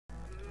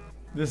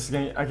This is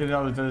gonna. I can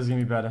know that this is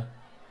gonna be better.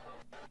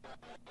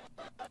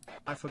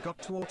 I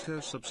forgot to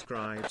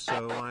auto-subscribe,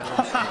 so I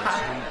lost my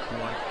streak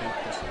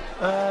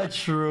like this.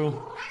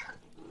 True.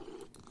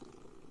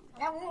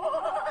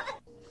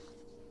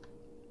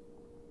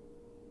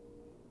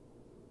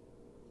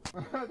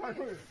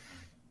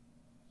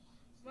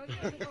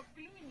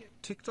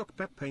 TikTok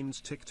pep pains,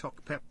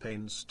 TikTok pep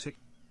pains, tick.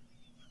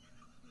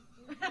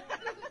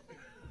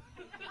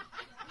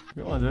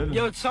 Go on, dude.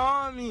 Yo,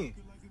 Tommy,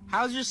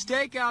 how's your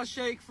stakeout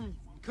shake from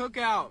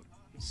Cookout?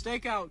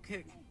 Stakeout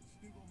kick.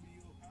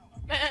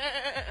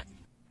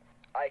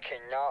 I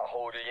cannot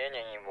hold it in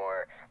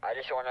anymore. I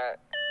just wanna,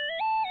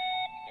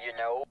 you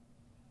know.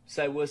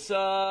 Say what's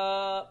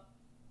up.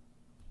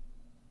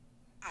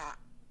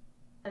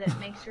 That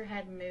makes your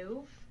head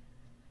move.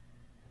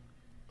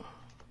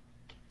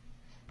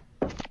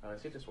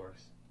 Let's see if this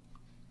works.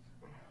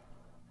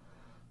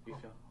 You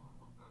feel?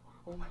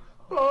 Oh my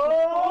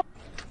Oh!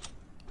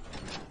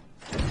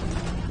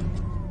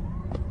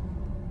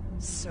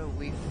 So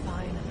we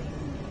finally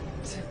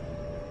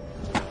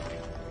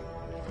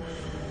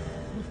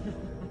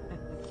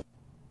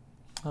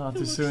Oh,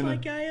 too soon.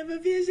 Looks like I have a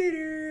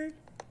visitor.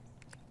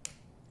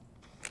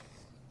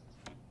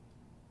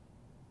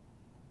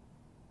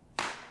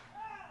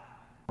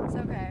 It's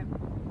okay.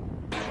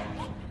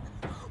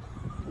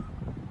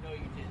 No,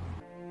 you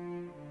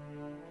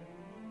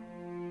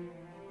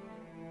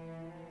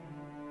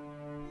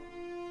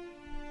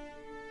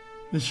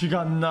didn't. She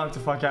got knocked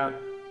the fuck out.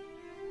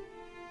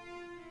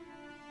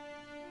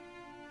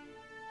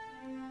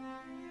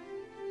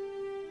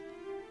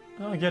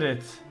 I don't get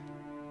it.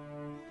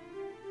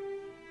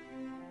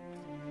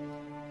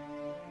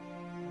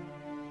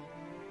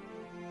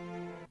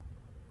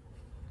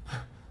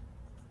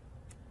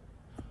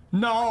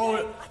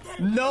 No!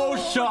 No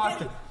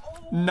shot!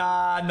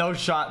 Nah, no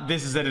shot.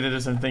 This is edited or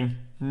something.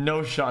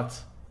 No shot.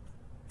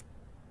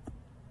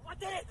 I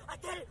did it! I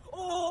did it!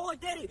 Oh, I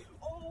did it!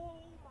 Oh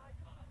my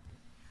god.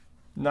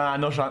 Nah,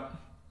 no shot.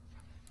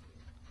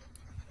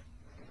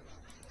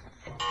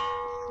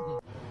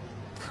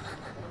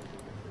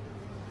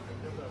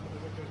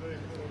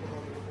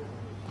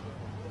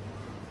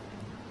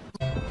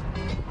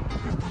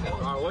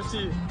 What's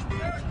he?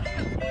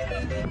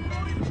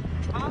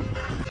 Huh?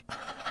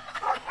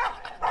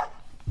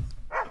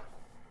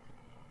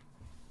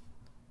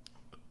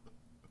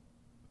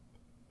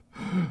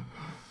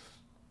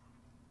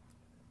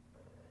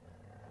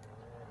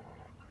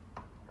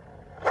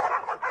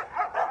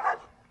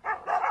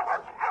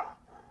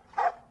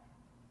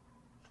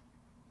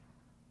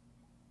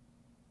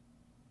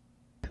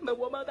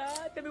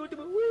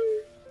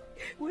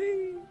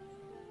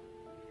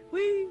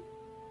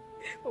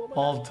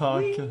 All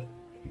talk. It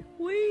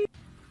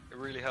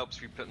really helps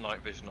if you put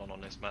night vision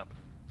on this map.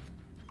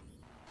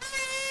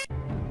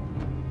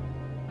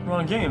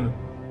 Wrong game.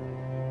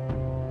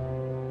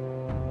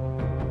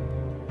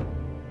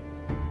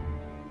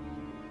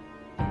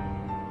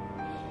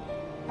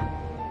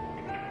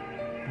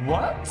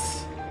 What?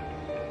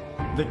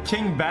 The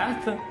King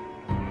Bath?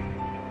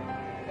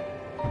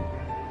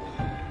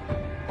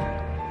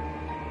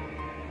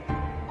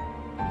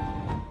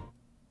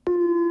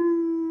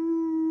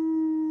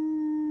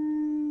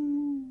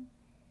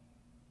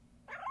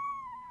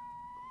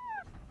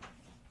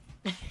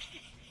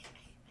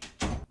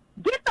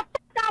 Get the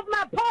fuck off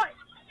my porch!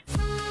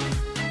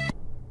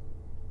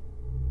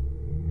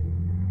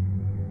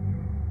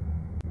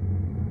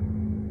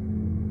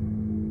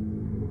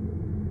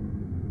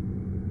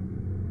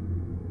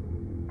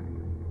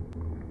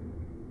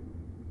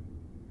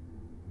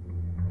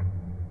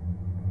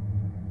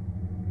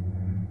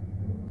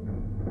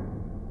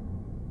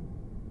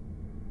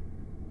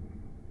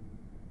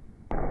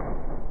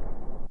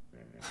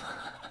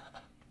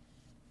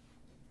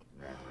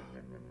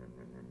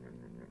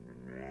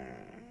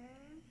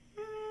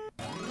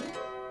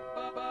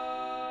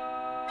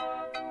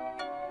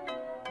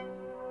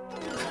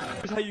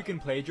 Here's how you can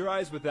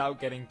plagiarize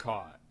without getting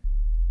caught.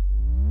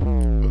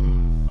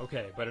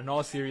 Okay, but in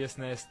all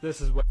seriousness,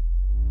 this is what...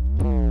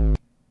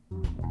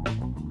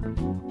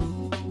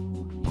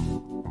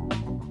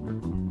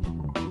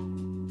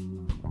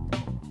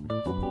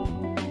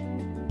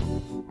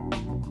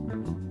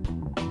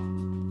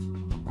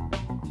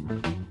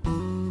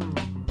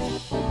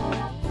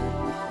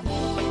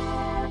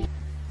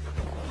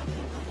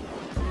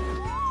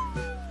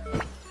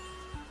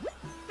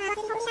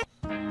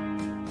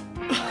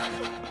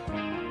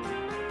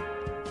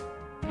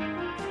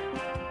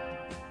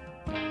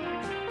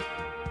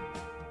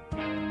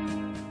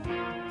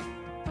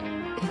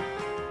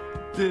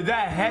 Dude,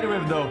 that head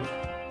whip though.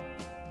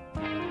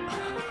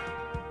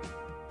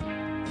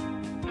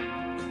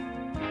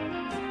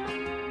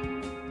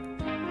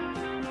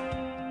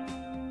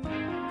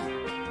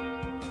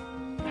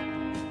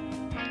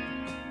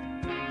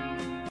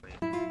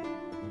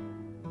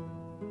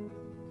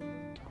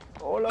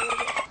 Hola.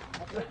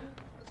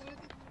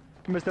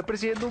 Me está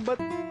persiguiendo un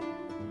vato,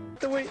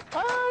 güey.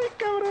 ¡Ay,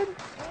 cabrón!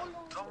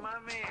 No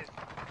mames.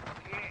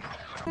 ¿Qué?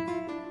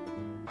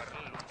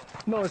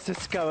 No, ese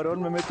es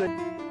cabrón, me mete.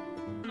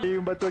 Hay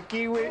un vato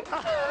aquí, güey.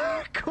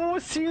 ¡Ah! ¿Cómo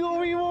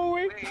sigo vivo,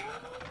 güey?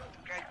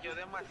 Cayó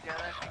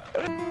demasiada.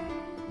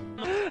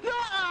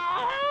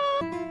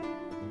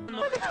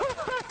 ¡No!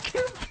 ¿Qué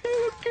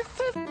pedo? ¿Qué es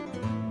esto?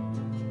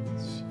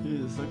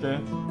 Jesus, okay.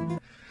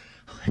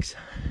 Alexa,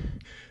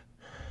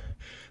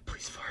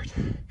 please fart.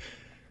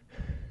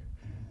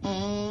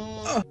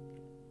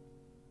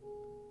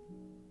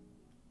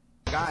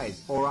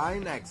 Guys,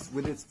 Orion X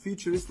with its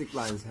futuristic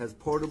lines has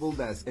portable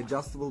desk,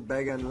 adjustable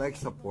bag and leg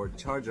support,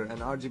 charger and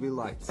RGB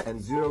lights,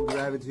 and zero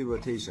gravity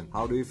rotation.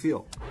 How do you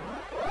feel?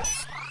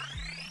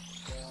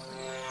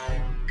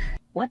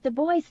 What the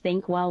boys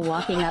think while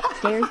walking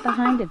upstairs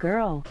behind a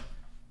girl.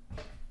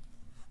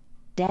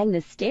 Dang,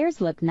 the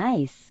stairs look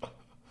nice.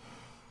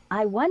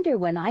 I wonder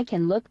when I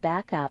can look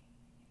back up.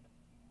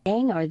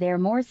 Dang, are there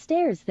more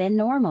stairs than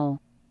normal?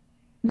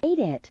 Made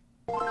it.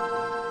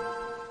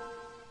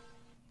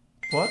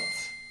 What?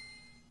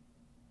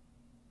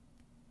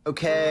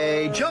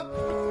 Okay, jump!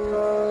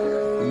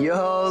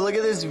 Yo, look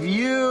at this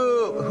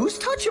view! Who's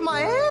touching my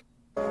head?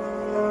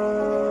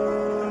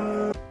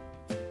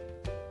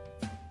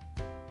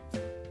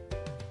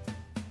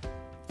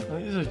 Oh,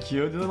 these are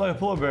cute. They look like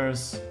polar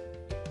bears.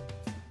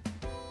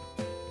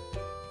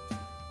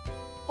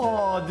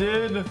 Oh,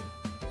 dude.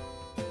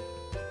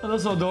 Oh,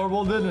 that's so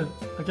adorable, dude.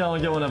 I can only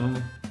get one of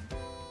them.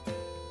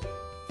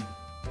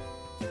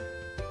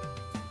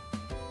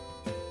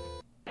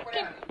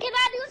 Can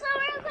I do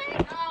something real quick?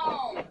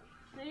 No.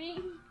 3,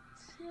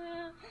 2,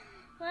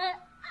 1.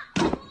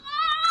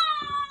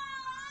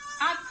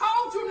 I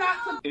told you not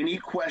to. Any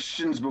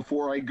questions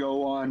before I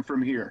go on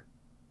from here?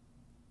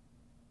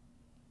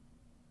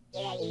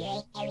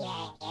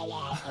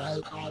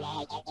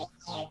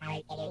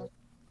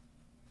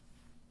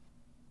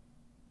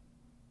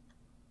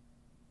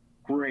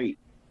 Great.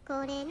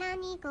 Yo, dude.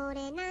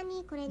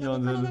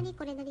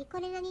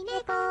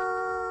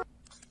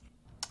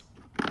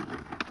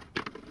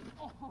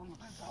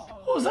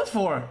 What was that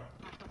for?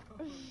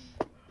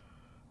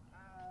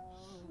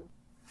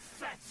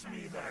 Fetch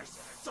me their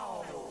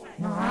soul.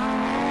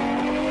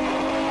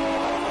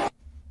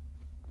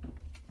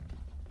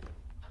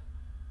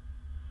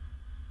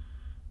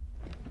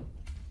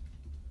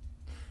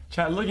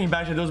 Chat, looking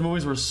back to those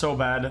movies were so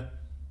bad.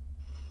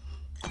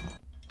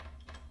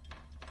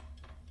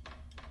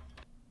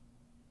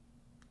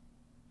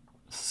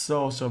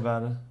 So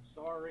bad.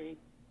 Sorry.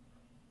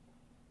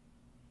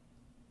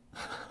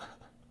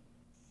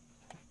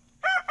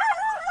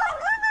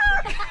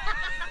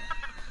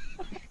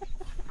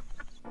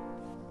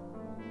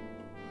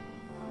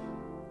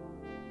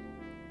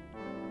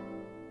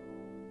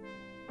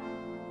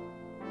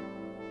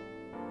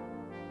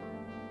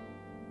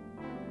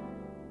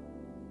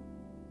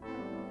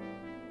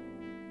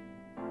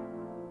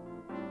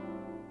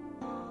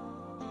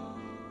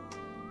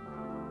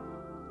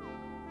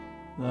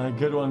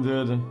 Good one,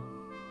 dude.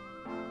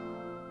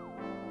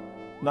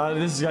 Nah,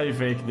 this is gotta be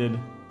fake, dude.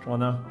 Come on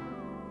now.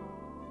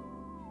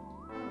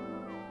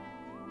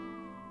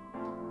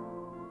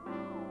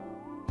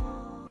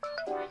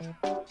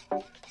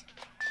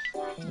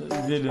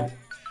 Dude.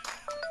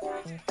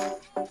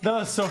 That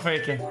was so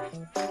fake.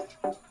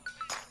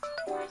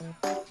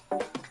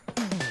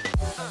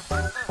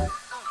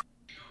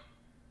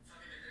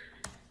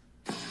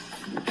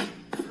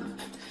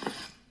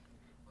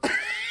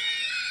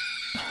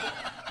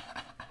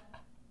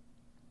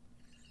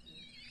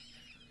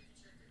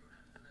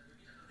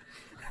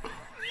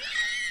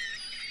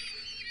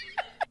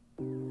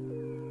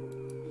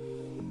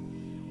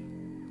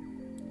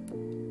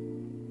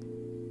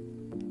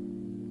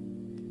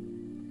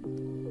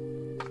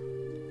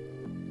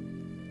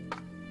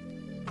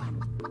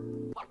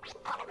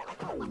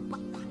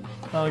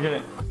 I'll get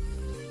it.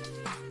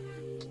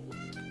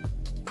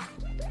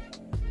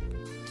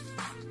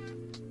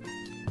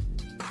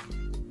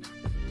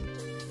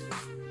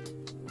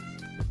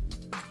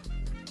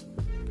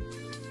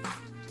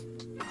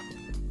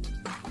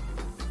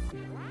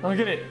 I'll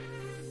get it.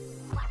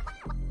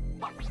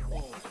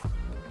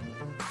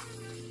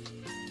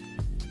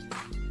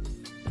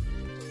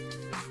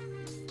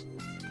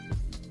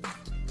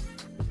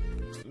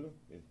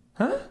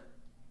 Huh?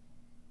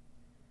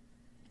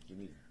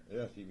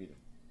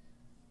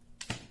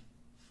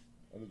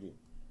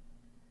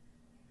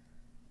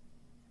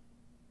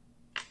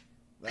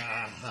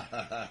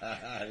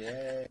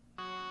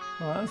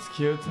 Oh, that's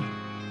cute.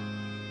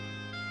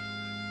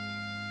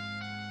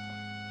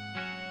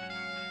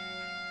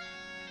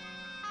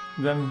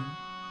 Then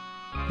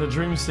the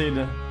dream seed.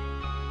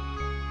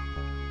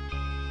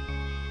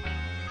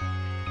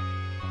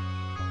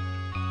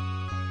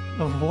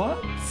 Of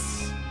what?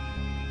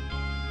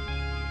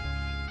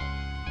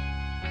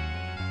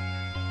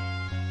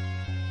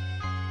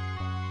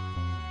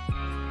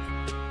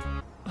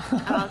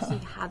 I've obviously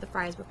had the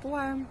fries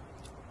before.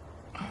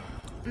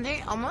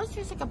 They almost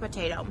taste like a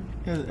potato.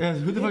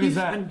 Yes, who the fuck is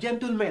that? Ladies and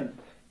gentlemen,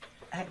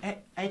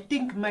 I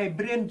think my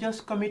brain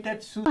just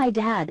committed suicide. My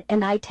dad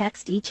and I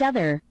text each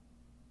other.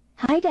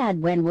 Hi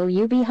Dad, when will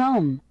you be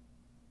home?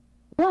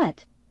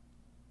 What?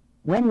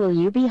 When will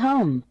you be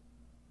home?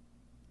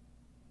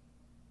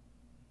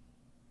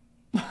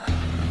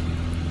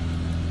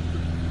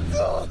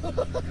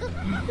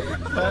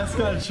 That's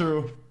kind of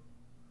true.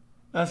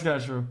 That's kind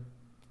of true.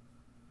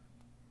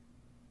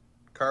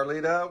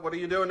 Carlita, what are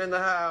you doing in the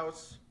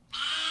house?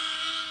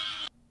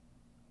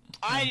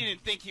 I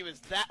didn't think he was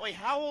that way.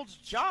 How old's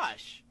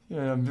Josh?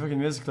 Yeah, I'm fucking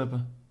music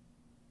clipper.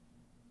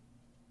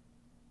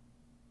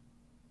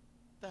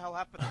 What the hell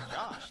happened to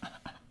Josh?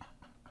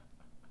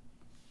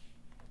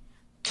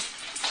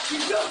 You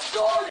just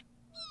started!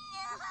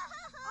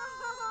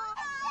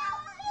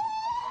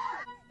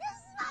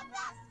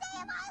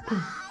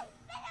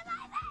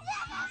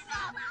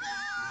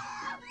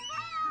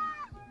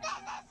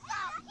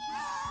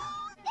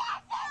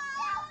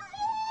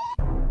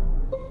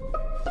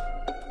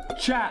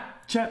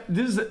 Chat,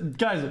 this is,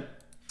 guys.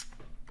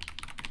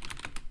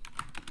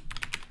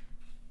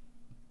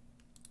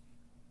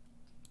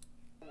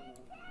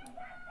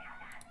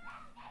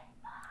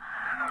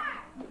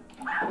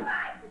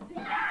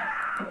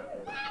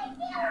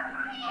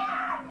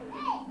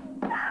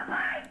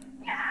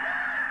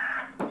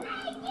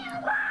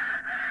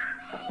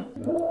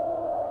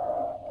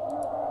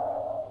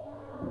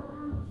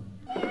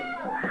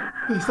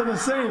 It's not the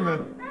same,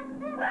 man.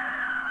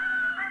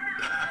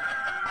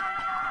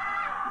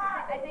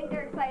 I think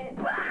they're excited.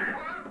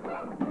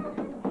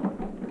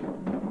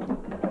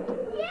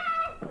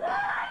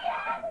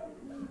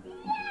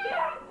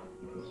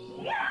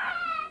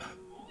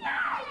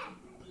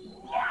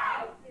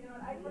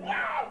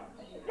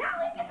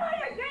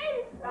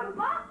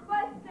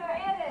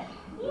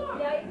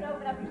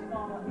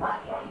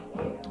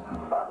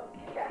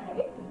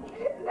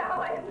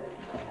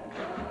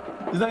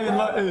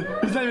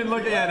 He's not even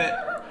looking at it.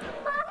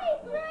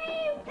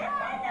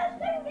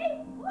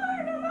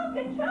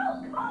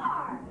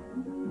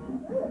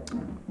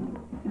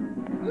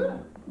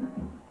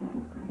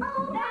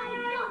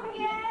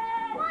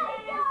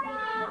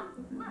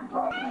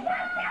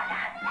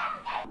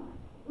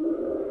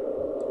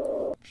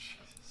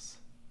 Jesus.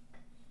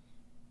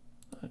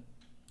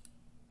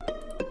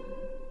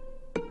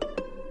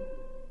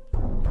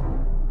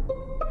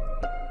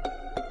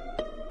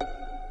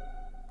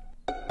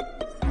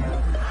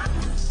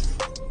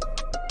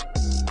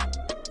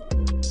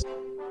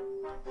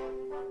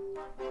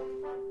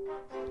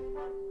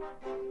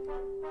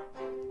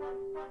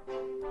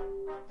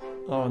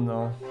 Oh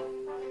no.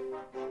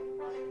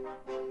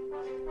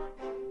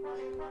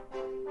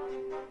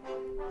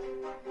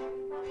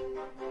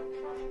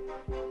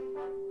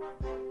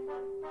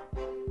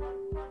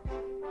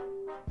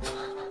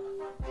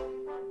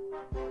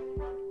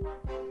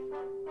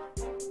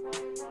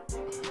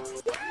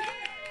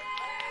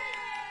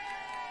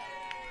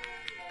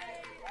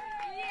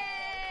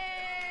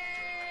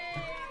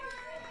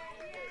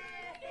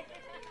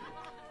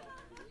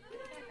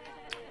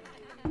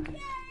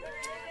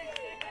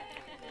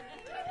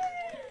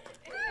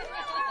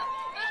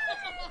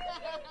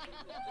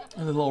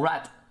 And a little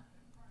rat.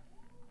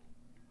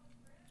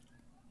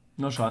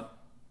 No shot.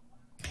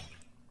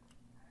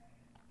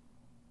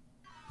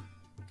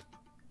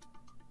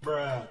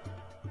 Bruh.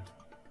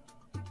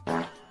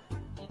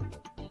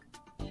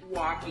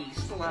 Walkie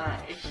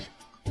slash.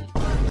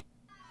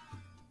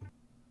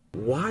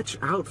 Watch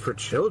out for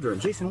children.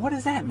 Jason, what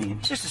does that mean?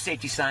 It's just a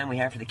safety sign we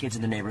have for the kids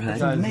in the neighborhood.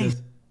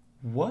 Guys,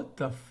 what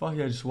the fuck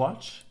did I just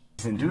watch?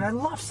 Dude, I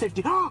love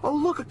safety. Oh,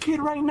 look, a kid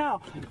right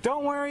now.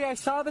 Don't worry, I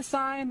saw the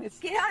sign. It's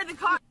Get out of the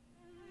car!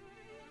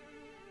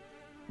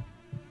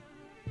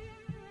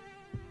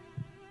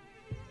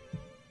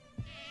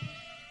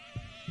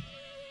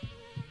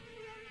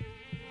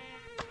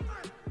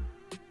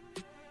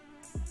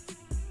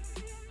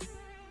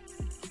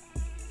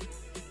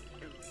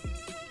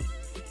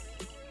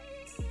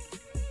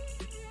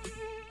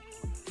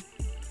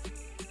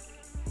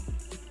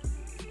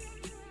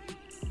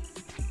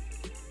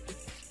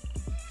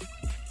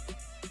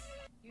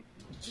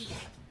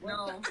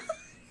 No.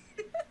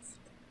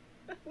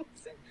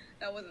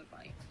 That wasn't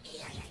funny.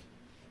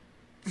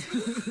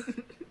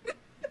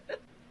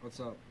 What's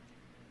up?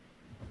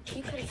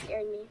 You could have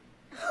scared me.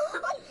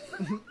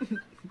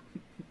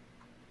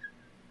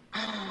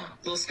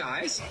 Blue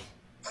skies?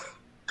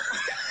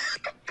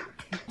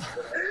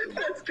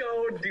 Let's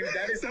go, dude.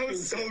 That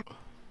is so.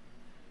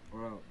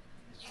 Wow.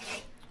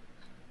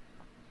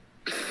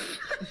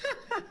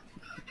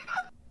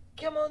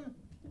 Come on.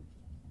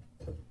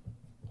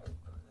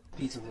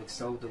 Pizza looks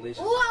so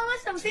delicious. Oh, I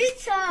want some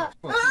pizza.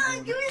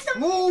 Give me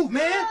some Move,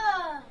 pizza.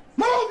 man.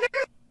 Move,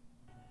 nigga.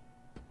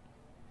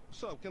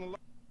 What's up? Can I...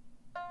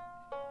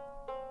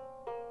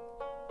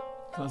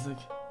 Classic.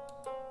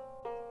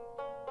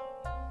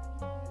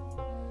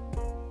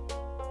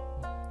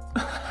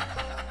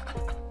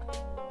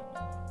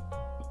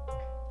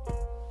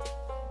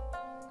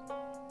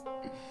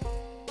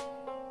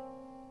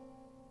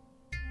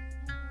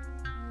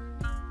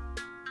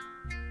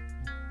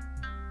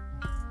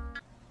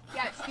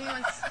 Yeah, she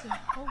wants to.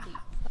 Holy.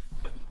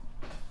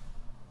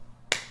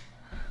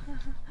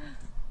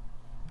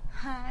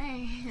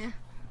 Hi.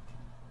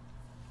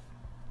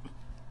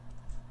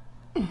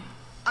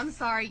 I'm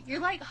sorry,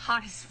 you're like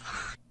hot as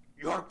fuck.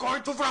 You're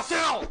going to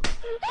Brazil!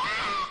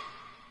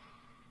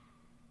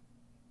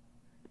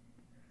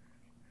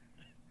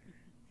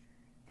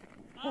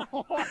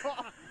 Oh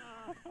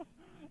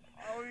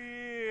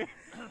yeah.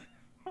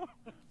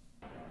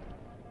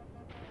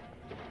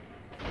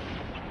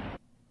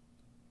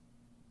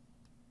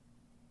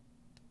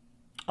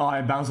 Oh,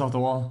 I bounced off the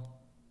wall.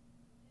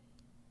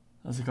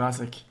 That's a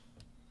classic.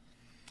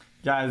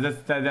 Guys,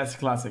 that's a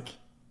classic.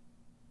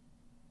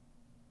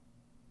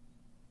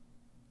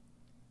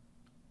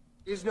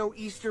 There's no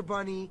Easter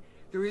Bunny,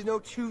 there is no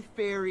Tooth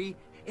Fairy,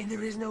 and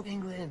there is no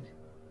England.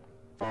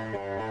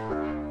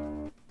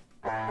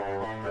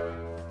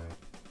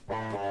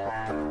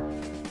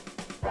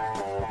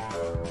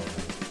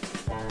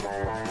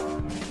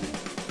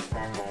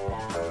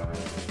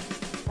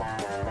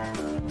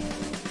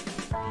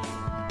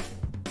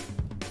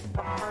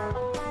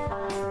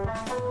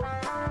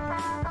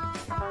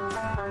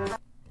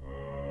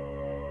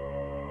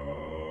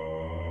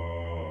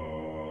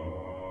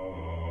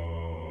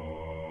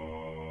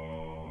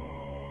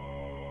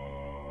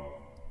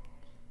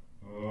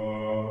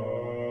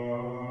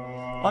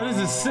 Oh, this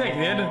is sick,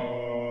 dude.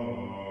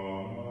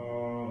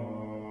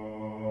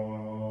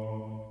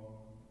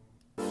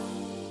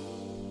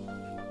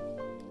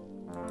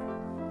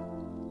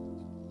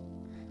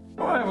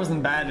 Oh, it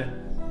wasn't bad.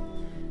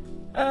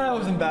 It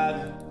wasn't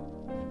bad.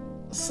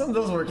 Some of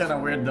those were kind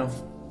of weird, though.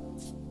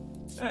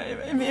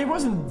 I mean, it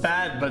wasn't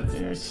bad, but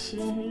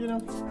you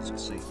know.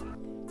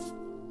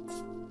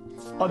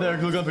 Oh, there,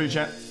 glue gun for you,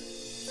 chat.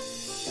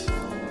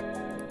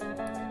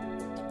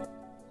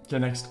 Okay,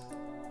 next.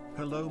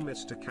 Hello,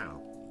 Mr. Cow.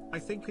 I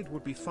think it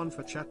would be fun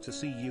for chat to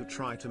see you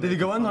try to Did make it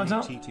go a on, funny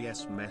Nigel?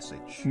 TTS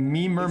message.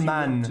 MemerMan. If you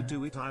want to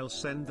do it, I'll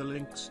send the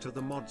links to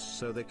the mods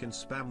so they can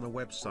spam the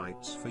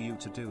websites for you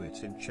to do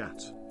it in chat.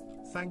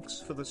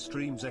 Thanks for the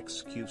streams,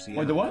 xQcOW.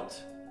 Wait, the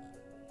what?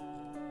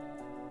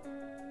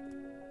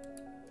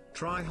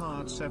 Try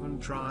hard 7,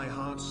 try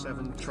hard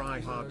 7, try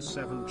hard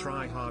 7,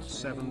 try hard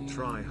 7,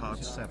 try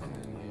hard 7.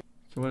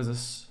 So what is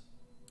this?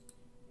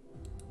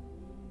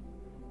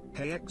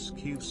 Hey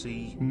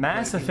xQc.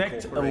 Mass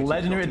Effect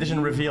Legendary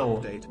Edition reveal.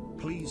 Update.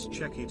 Please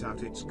check it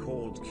out. It's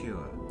called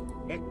Cure.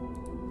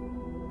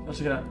 Let's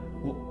check it out.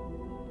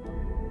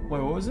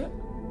 Wait, what was it?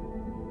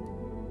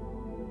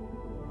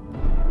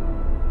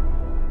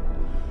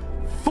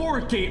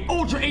 4K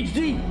Ultra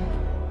HD.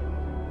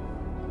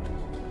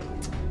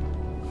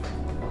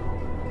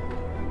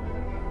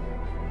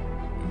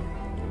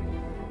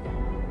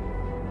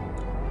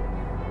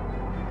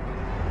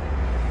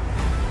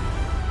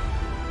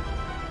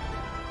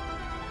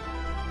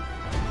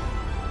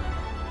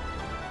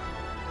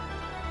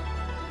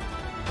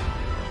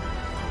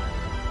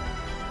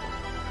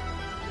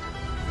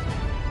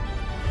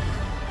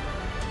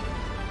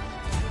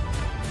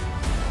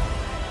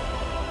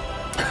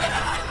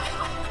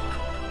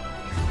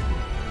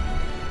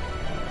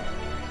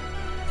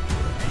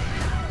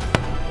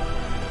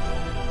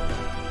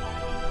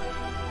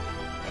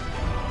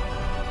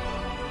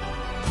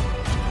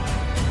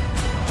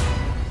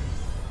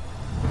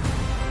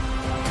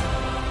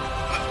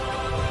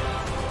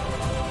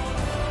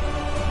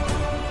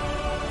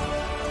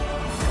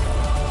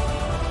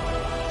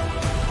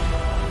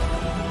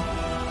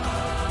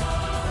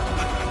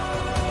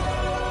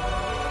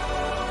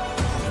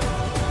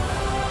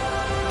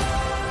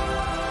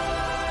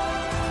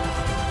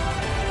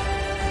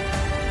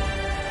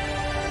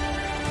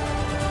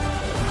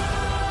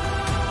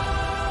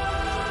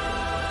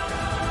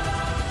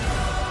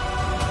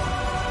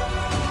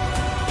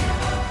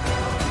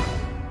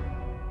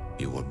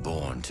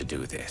 To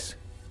do this.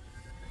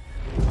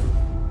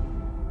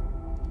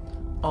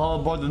 All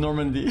aboard the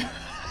Normandy.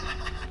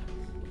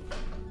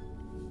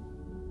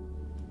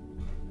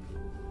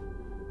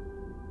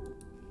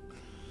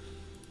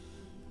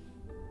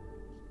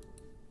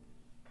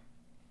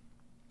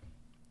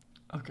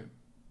 Okay.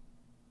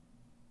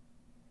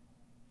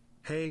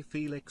 Hey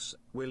Felix,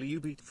 will you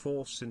beat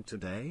Forsen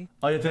today?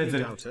 Oh, yeah, Any today.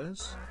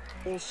 Doubters?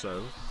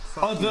 Also,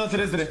 Oh,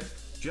 today.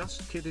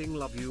 Just kidding,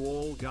 love you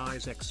all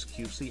guys,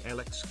 xQcL,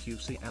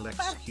 xQcL,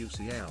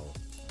 xQcL.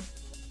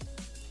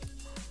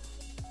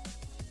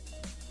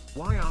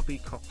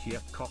 YRB cock,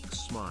 yep, cock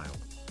smile.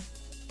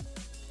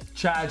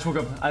 Chat, I just woke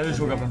up. I just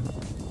woke up.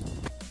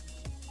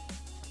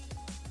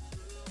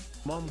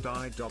 Mom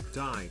died, dog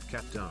died,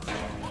 cat died.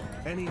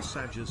 Any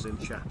Sages in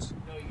chat?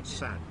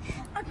 Sag.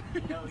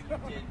 No, you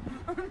did.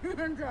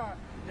 Amanda.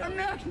 No,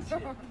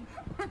 Amanda.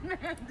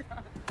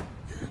 Amanda.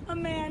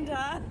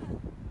 Amanda.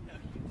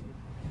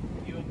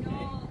 You okay?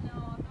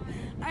 No,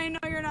 I know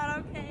you're not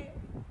okay.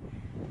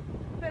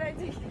 But I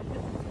think.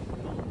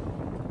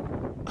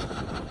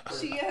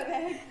 She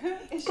okay?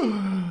 Is she?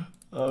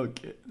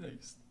 Okay,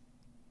 next.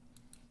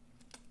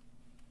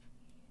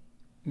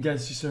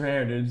 Guys, she's her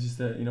hair, dude. Just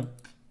you know,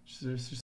 she's